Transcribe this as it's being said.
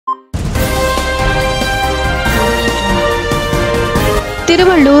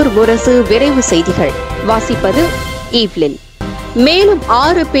திருவள்ளூர் முரசு விரைவு செய்திகள் வாசிப்பது ஈவ்லின். மேலும்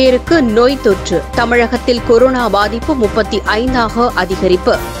 6 பேருக்கு நோய் தொற்று. தமிழகத்தில் கொரோனா பாதிப்பு 35ஆக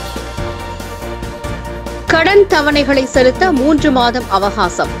அதிகரிப்பு. கடன் தவணைகளை செலுத்த 3 மாதம்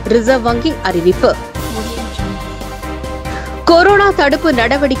அவகாசம். ரிசர்வ் வங்கி அறிவிப்பு. கொரோனா தடுப்பு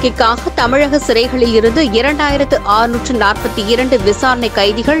நடவடிக்கைக்காக தமிழக சிறைகளில் இருந்து 2642 விசாரணை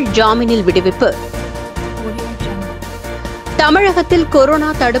கைதிகள் ஜாமீனில் விடுவிப்பு. தமிழகத்தில் கொரோனா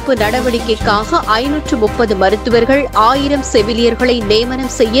தடுப்பு நடவடிக்கைக்காக 530 மருத்துவர்கள் 1000 செவிலியர்களை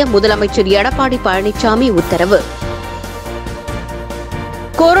நியமனம் செய்ய முதலமைச்சர் எடப்பாடி பழனிசாமி உத்தரவு.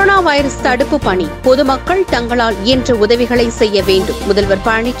 கொரோனா வைரஸ் தடுப்பு பணி பொதுமக்கள் தங்களால் இயன்ற உதவிகளை செய்ய வேண்டும். முதல்வர்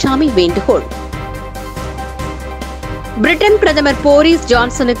பழனிசாமி வேண்டுகோள். பிரிட்டன் பிரதமர் போரிஸ்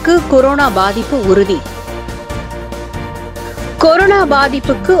ஜான்சனுக்கு கொரோனா பாதிப்பு உறுதி. கொரோனா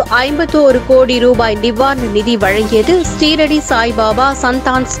பாதிப்புக்கு 51 கோடி ரூபாய் நிவாரண நிதி வழங்கியது ஸ்ரீரடி சாய்பாபா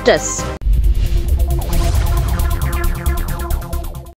சந்தான் ட்ரஸ்ட்.